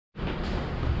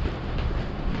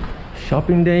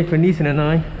Shopping day for Niesen and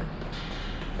I.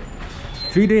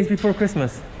 3 days before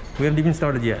Christmas. We haven't even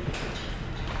started yet.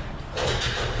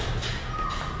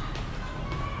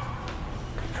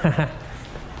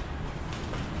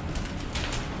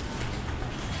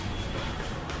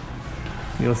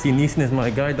 You'll see Niesen is my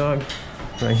guide dog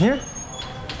right here.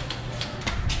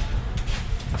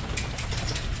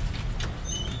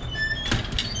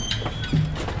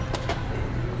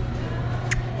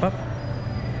 Up.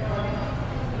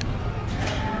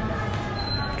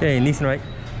 Okay, Niesen right.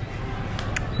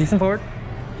 Niesen forward.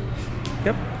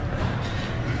 Yep.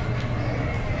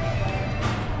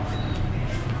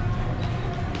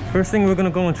 First thing we're gonna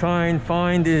go and try and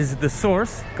find is the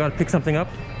source. Gotta pick something up.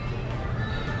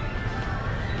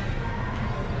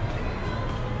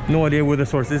 No idea where the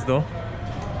source is though.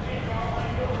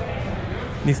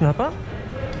 Niesen hop up.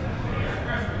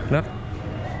 Left.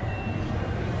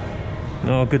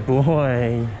 Oh, good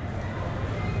boy.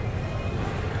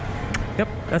 Yep,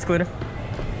 escalator.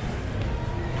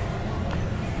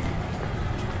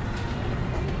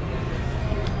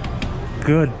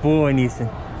 Good boy, Niesen.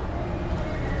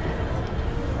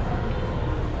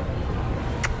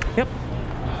 Yep.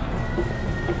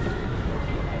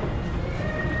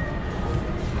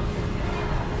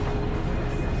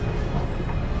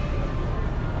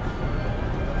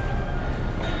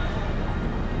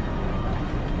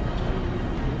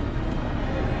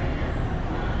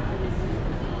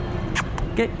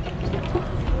 Okay.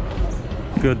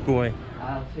 Good boy.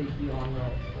 I'll take you on the...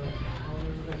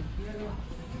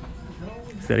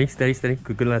 Steady, steady, steady.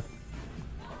 Good, good lad.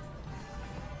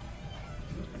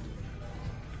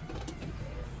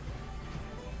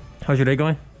 How's your day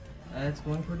going? It's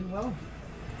going pretty well.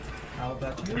 How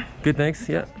about you? Good, thanks.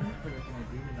 Yeah.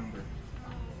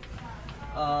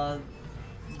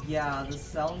 Yeah, the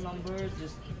cell number,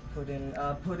 just put in,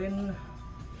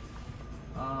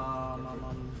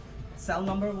 cell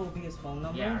number will be his phone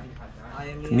number. Yeah.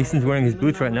 Niesen's wearing his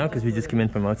boots right now because we just came in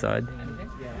from outside.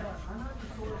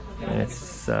 And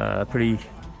it's pretty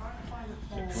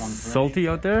salty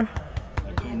out there.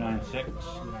 296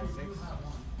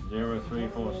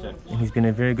 0346. And he's been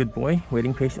a very good boy,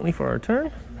 waiting patiently for our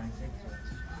turn.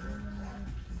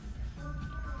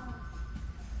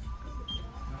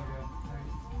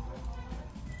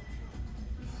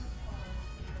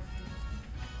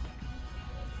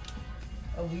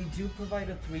 We do provide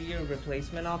a 3-year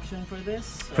replacement option for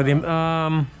this. For the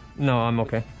no, I'm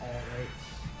okay. Alright.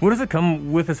 What does it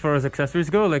come with as far as accessories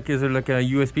go? Like, is there like a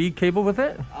USB cable with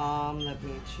it? Let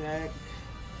me check.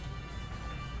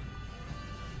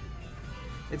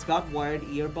 It's got wired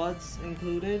earbuds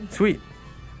included. Sweet.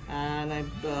 And I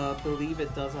believe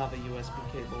it does have a USB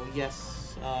cable.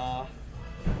 Yes.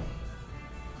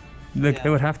 Like, Yeah. they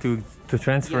would have to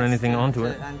transfer Yes, anything onto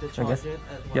it, and to I charge guess. it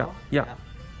as Yeah, well. yeah.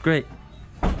 Great.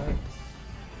 Alright.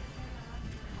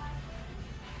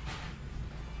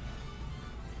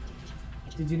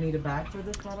 Did you need a bag for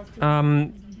this product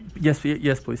too? Yes,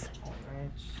 yes, please.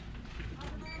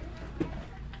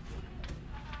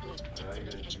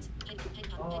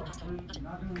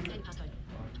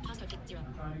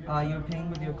 You're paying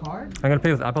with your card? I'm gonna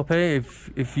pay with Apple Pay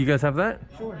if you guys have that.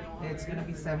 Sure. It's gonna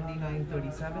be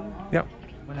 $79.37. Yep.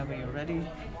 Whenever you're ready.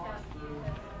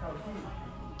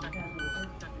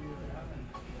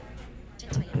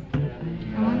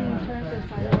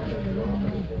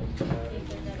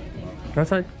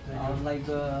 Outside. Like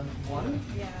the one?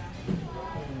 Yeah.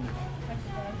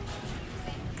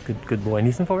 Good boy.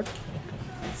 Niesen forward.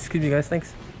 Excuse me, guys.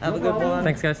 Thanks. Have a good one.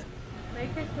 Thanks, guys.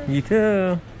 You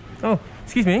too. Oh,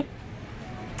 excuse me.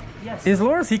 Yes. Is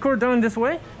Laura's Secord down this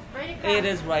way? It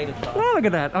is right across. Oh, look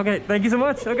at that. Okay, thank you so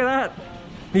much. Look at that.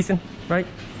 Niesen, right?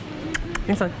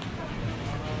 Inside.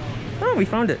 Oh, we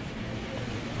found it.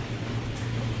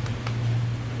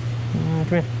 Come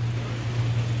here.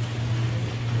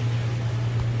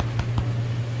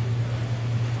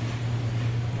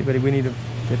 Okay, buddy, we need to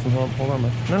get some hold on,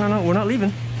 man. No, we're not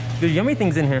leaving. There's yummy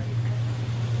things in here.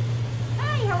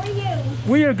 Hi, how are you?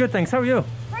 We are good, thanks. How are you?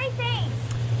 Great, thanks.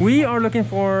 We are looking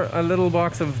for a little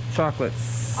box of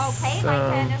chocolates. Okay,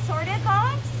 like an assorted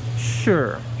box?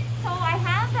 Sure. So I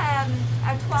have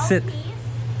a 12 Sit. piece.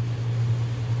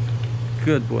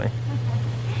 Good boy.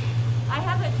 I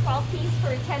have a 12 piece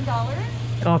for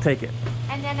 $10. I'll take it.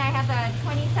 And then I have a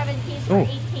 27 piece for Oh.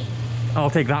 18. I'll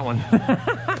take that one.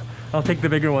 I'll take the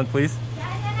bigger one, please.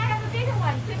 Yeah, and then I have a bigger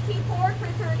one, 54 for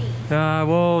 30.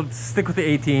 We'll stick with the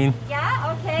 18.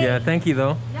 Yeah, okay. Yeah, thank you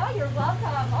though. No, you're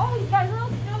welcome. Oh, you got little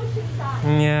snowshoes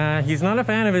on. Yeah, he's not a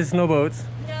fan of his snowboats.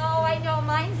 No, I know.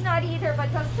 Mine's not either,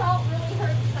 but the salt really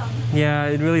hurts them. Yeah,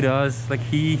 it really does. Like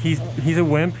he's a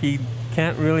wimp. He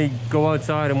can't really go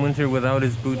outside in winter without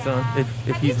his boots on. If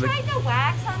Have he's you like, tried the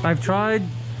wax on I've the tried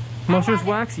Musher's haven't.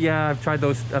 wax. Yeah, I've tried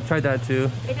those. I've tried that too.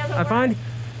 It doesn't I work? find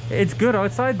it's good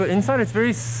outside, but inside it's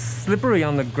very slippery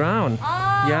on the ground.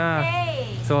 Oh, Yeah.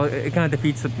 okay. So it kind of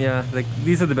defeats it. Yeah, like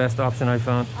these are the best option I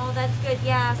found. Oh, that's good.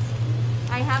 Yes,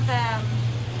 I have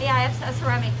yeah, I have a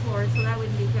ceramic floor, so that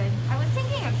wouldn't be good. I was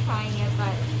thinking of trying it,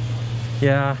 but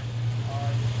Yeah.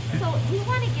 so do you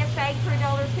want a gift bag for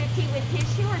 $1.50 with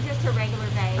tissue or just a regular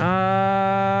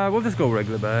bag? We'll just go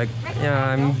regular bag. Regular Yeah,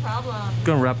 bag, no I'm problem.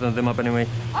 gonna wrap them up anyway.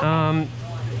 Okay.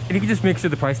 If you could just make sure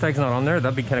the price tag's not on there,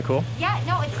 that'd be kind of cool. Yeah,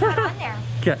 no, it's not on there.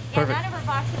 Yeah, Yeah, perfect. none of our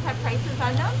boxes have prices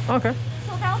on them. Okay.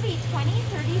 So that'll be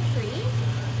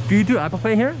 $20.33. Do you do Apple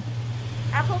Pay here?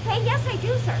 Apple Pay? Yes, I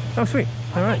do, sir. Oh, sweet.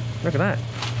 All right. Look at that.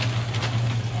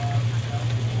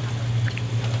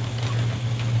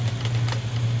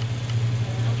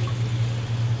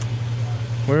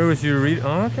 Where was your read?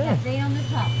 Oh, okay. Yeah, right on the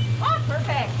top. Oh,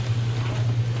 perfect.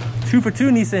 2 for 2,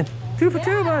 Niesen. 2 for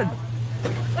 2, bud.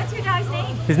 What's your dog's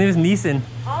name? His name is Niesen.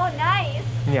 Oh, nice.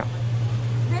 Yeah.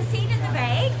 Receipt in the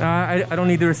bag? I don't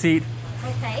need the receipt.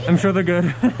 Okay. I'm sure they're good.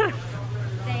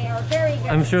 They are very good.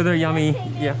 I'm sure they're yummy. They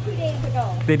came in Yeah. 2 days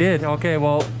ago. They did. Okay,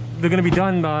 well, they're going to be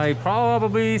done by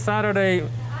probably Saturday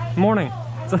morning.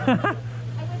 So I was a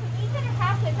week and a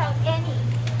half without any.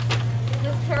 It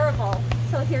was terrible.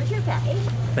 So here's your bag.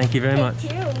 Thank you very much.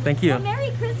 Thank you. Thank you. Well,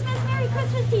 Merry Christmas. Merry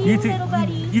Christmas to you, too. little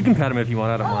buddy. You can pet him if you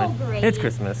want. I don't Oh, mind. great. It's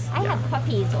Christmas. I Yeah. have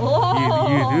puppies. Oh.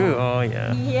 You do? Oh,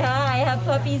 yeah. Yeah, I have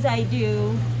puppies. I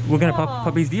do. What kind of Oh.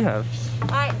 puppies do you have?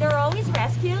 They're always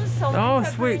rescues. So Oh, one's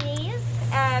a sweet. Bernese,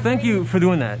 Thank you for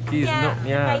doing that. Jeez, Yeah, no,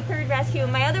 yeah. my third rescue.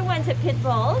 My other one's a pit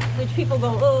bull, which people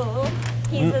go, oh,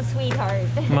 he's a sweetheart.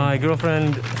 My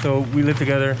girlfriend, so we live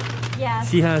together. Yes.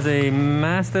 She has a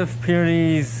Mastiff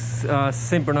Pyrenees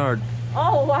Saint Bernard.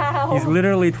 Oh, wow. He's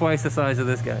literally twice the size of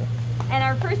this guy. And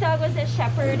our first dog was a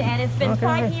shepherd, and it's been Okay.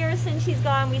 5 years since she's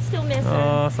gone. We still miss her.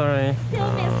 Oh, sorry.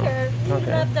 Still miss her. We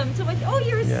okay. love them so much. Oh,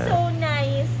 you're Yeah. so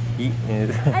nice. He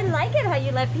is. I like it how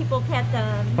you let people pet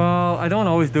them. Well, I don't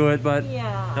always do it, but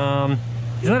Yeah.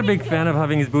 he's not a big fan of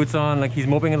having his boots on. Like, he's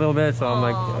moping a little bit, so I'm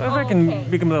like, Oh, if I can okay.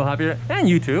 make him a little happier. And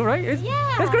you too, right? It's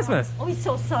Yeah. Christmas. Oh, he's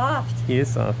so soft. He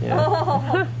is soft, yeah.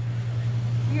 Oh,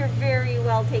 you're very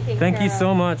well taken Thank care you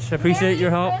so of. much. I appreciate Merry your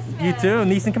help. You Christmas. too.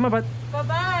 Neeson, come on, bud.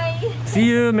 Bye-bye. See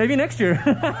you maybe next year.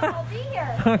 I'll be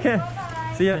here. Okay.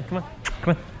 Bye-bye. See ya. Come on.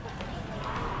 Come on.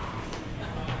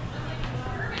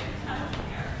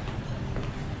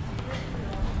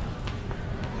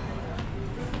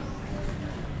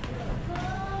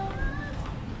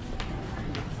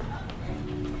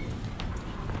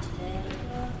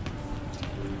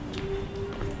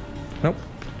 Nope.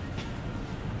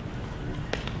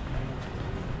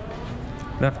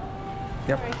 Left.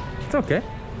 Yep. It's okay.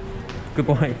 Good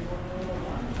boy.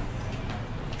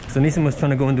 So Neeson was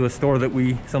trying to go into a store that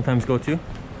we sometimes go to,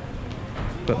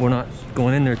 but we're not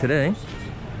going in there today.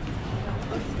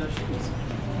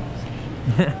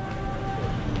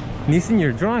 Neeson,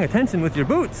 you're drawing attention with your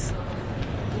boots.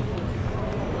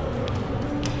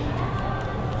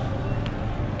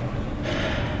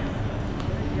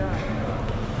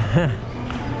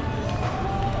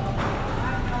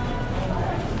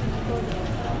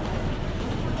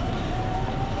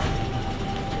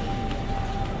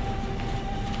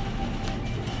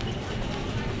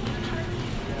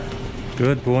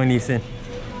 Good boy, Neeson.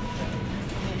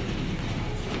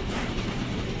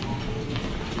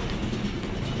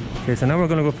 Okay, so now we're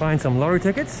gonna go find some lottery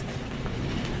tickets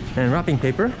and wrapping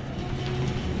paper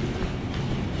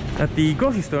at the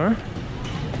grocery store.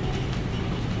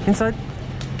 Inside,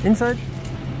 inside.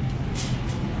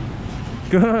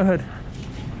 Good.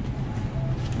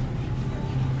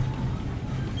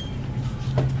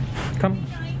 Come.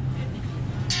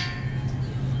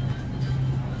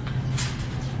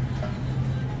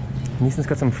 Neeson's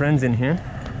got some friends in here.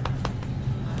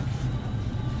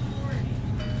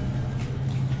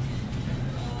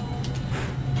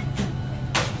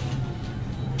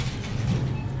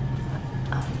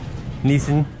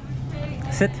 Neeson,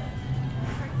 sit.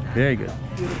 Very good.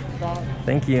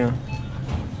 Thank you.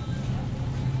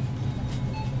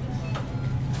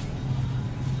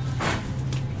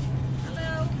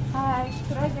 Hi,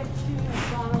 could I get two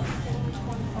McDonald's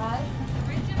 25?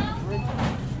 Original?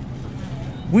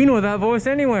 We know that voice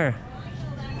anywhere.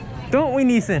 Don't we,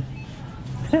 Neeson?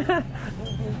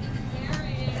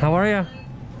 How are you? I'm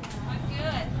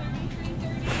good.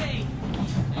 3338.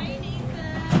 Hi,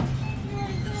 Niesen.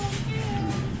 You're so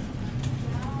cute.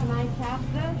 Can I tap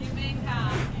this? You may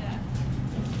tap, yes.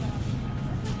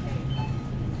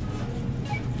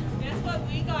 Guess what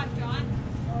we got, John?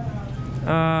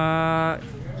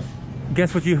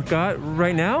 Guess what you got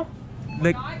right now?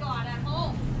 Like I got at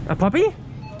home. a puppy?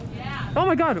 Yeah. Oh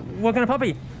my god, what kind of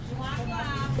puppy? Black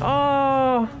lab.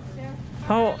 Oh,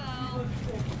 how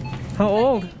Hello.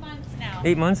 old? 8 months now.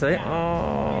 8 months, eh? But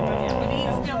Oh.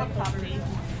 he's still a puppy.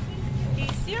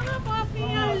 He's still a puppy.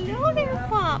 Hello there,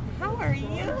 pup. How are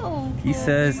you? He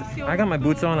says, I got my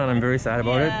boots on and I'm very sad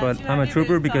about it, Yes, but you I'm have a your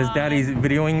trooper boots because on. daddy's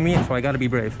videoing me, so I gotta be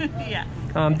brave. Yeah.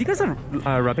 Do you guys have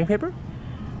wrapping paper?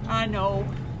 I know.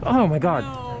 Oh my god.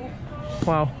 No.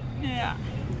 Wow. Yeah.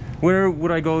 Where would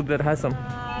I go that has some?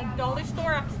 Dollar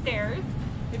store upstairs.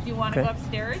 If you want to Okay. go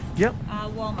upstairs. Yep.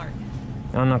 Walmart.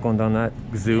 I'm not going down that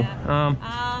zoo. Yeah.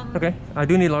 Okay. I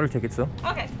do need lottery tickets though.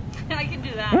 Okay. I can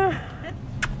do that.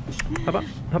 How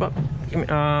about? Can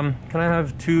I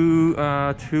have two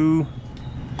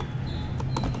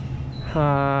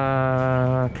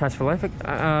Catch for Life?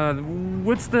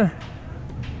 What's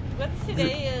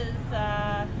today is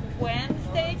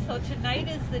Wednesday, so tonight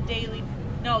is the daily.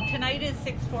 No, tonight is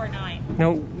 649.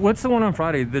 no? What's the one on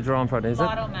Friday? The draw on Friday is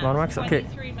Lotto it? Max. Lotto Max. Okay.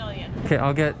 23 million. Okay.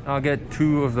 I'll get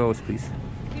 2 of those, please.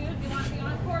 Dude, you want the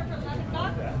encore for 11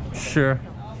 bucks? Sure.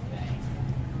 Okay.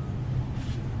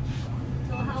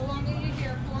 So how long are you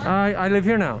here for? I live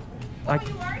here now. Oh,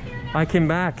 you are here now? I came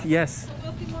back. Yes. So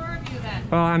we'll see more of you then.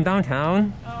 Well, I'm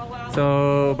downtown. Oh, well.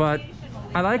 So, but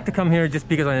I like to come here just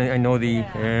because I know the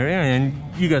area, and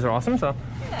you guys are awesome. So,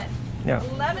 Good. yeah.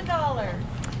 $11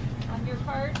 on your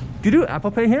card? Do you do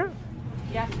Apple Pay here?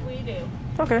 Yes, we do.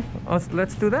 Okay,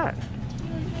 let's do that.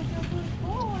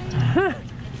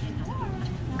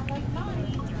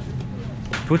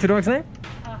 What's your dog's name?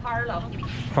 Harlow.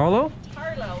 Harlow?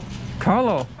 Harlow.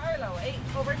 Carlo. Harlow. Hey,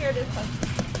 over here this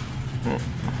one.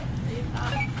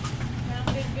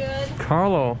 Sounded good.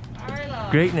 Carlo.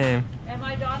 Harlow. Great name. And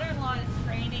my daughter-in-law is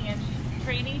training, and she's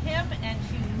training him, and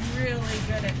she's really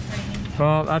good at training him.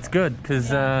 Well, that's good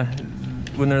because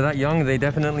when they're that young, they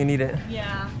definitely need it.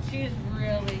 Yeah, she's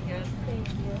really good. Thank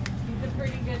you. He's a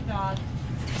pretty good dog.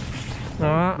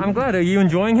 I'm glad. Are you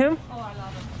enjoying him? Oh, I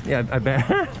love him. Yeah, I bet.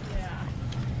 Yeah.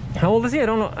 How old is he? I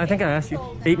don't know. I think I asked you.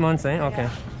 8 months, eh? Okay.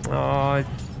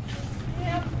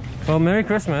 Yep. Well, Merry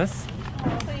Christmas. Oh,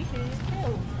 thank you.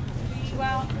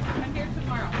 Well, I'm here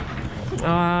tomorrow.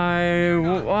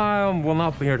 I will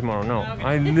not be here tomorrow. No, Okay.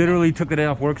 I literally took the day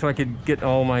off work so I could get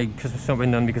all my Christmas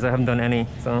shopping done because I haven't done any.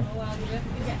 So, Oh, well, you have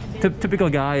to get the typical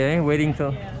guy, eh? Waiting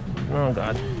till. Yeah. Oh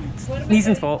God. What am I Niesen's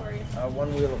getting fault. for you?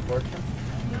 One wheel of fortune.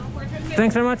 No, fortune cookies?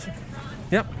 Thanks very much.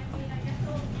 Yep.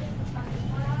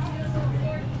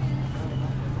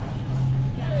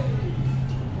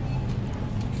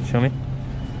 Show me.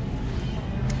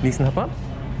 Niesen, hop up.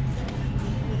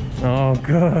 Oh,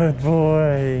 good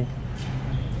boy.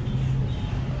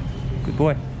 Good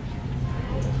boy.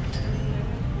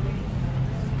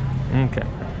 Okay.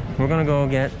 We're gonna go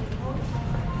get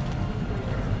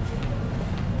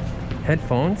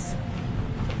headphones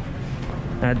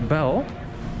at Bell.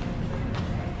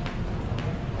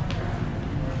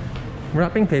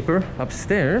 Wrapping paper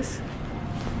upstairs.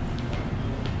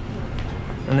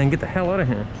 And then get the hell out of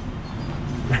here.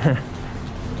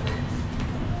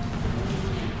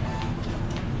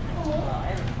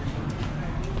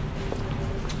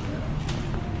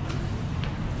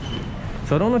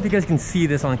 So I don't know if you guys can see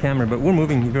this on camera, but we're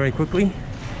moving very quickly.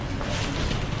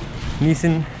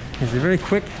 Niesen is a very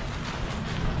quick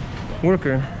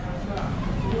worker.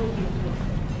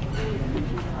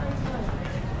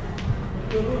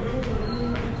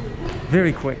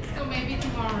 Very quick. So maybe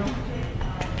tomorrow.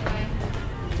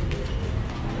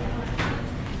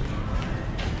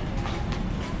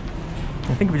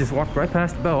 I think we just walked right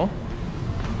past Bell.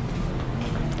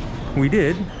 We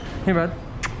did. Hey, bud.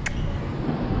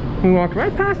 We walked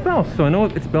right past Bell, so I know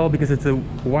it's Bell because it's a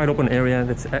wide open area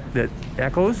that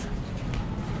echoes.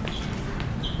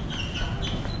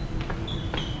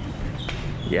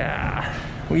 Yeah,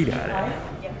 we got it. I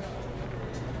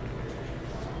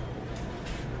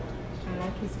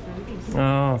like his booties.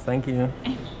 Oh, thank you.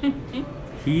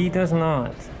 He does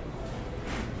not.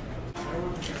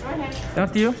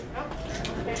 After you.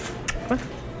 What?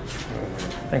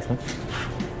 Thanks, man.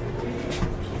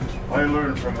 I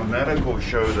learned from a medical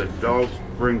show that dogs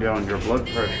bring down your blood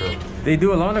pressure. They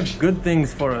do a lot of good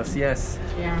things for us, yes.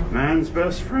 Yeah. Man's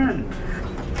best friend.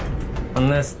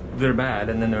 Unless they're bad,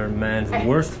 and then they're man's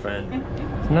worst friend.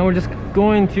 So now we're just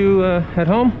going to head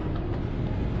home.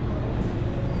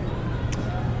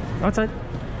 Outside.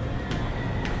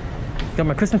 Got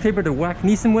my Christmas paper to whack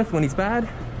Niesen with when he's bad.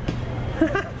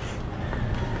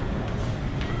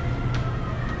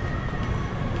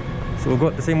 So we'll go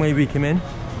out the same way we came in.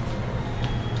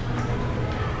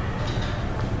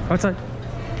 Outside.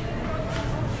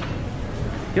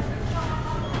 Yep.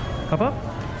 Up, up.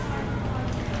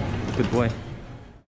 Good boy.